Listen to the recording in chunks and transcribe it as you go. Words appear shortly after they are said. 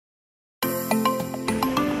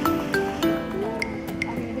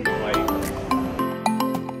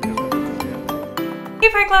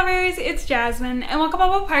Hey park lovers, it's Jasmine and welcome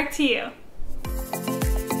Balboa Park to you.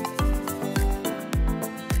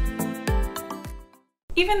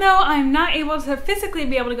 Even though I'm not able to physically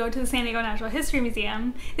be able to go to the San Diego Natural History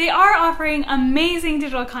Museum, they are offering amazing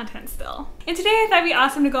digital content still. And today I thought it'd be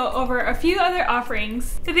awesome to go over a few other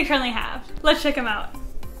offerings that they currently have. Let's check them out.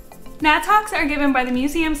 Nat Talks are given by the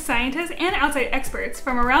museum's scientists and outside experts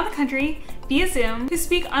from around the country via Zoom who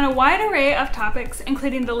speak on a wide array of topics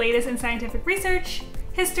including the latest in scientific research,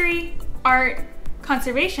 history, art,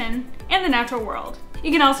 conservation, and the natural world.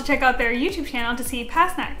 You can also check out their YouTube channel to see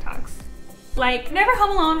past Nat Talks, like Never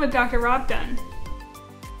Home Alone with Dr. Rob Dunn.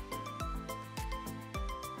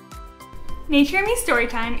 Nature and Me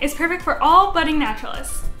Storytime is perfect for all budding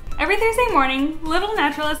naturalists. Every Thursday morning, little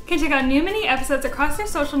naturalists can check out new mini episodes across their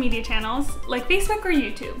social media channels like Facebook or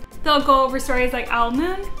YouTube. They'll go over stories like Owl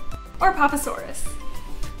Moon or Papasaurus.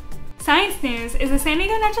 Science News is the San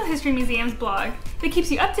Diego Natural History Museum's blog that keeps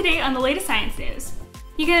you up to date on the latest science news.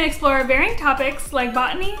 You can explore varying topics like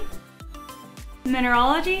botany,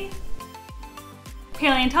 mineralogy,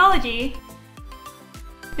 paleontology,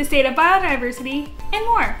 the state of biodiversity, and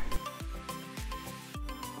more.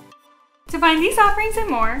 To find these offerings and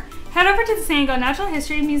more, head over to the San Diego Natural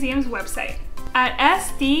History Museum's website at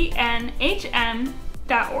sdnhm.org.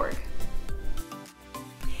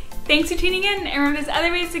 Thanks for tuning in, and remember there's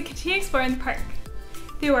other ways to continue exploring the park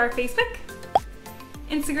through our Facebook,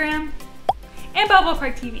 Instagram, and Balboa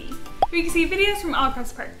Park TV, where you can see videos from all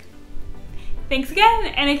across the park. Thanks again,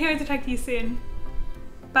 and I can't wait to talk to you soon.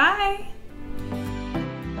 Bye!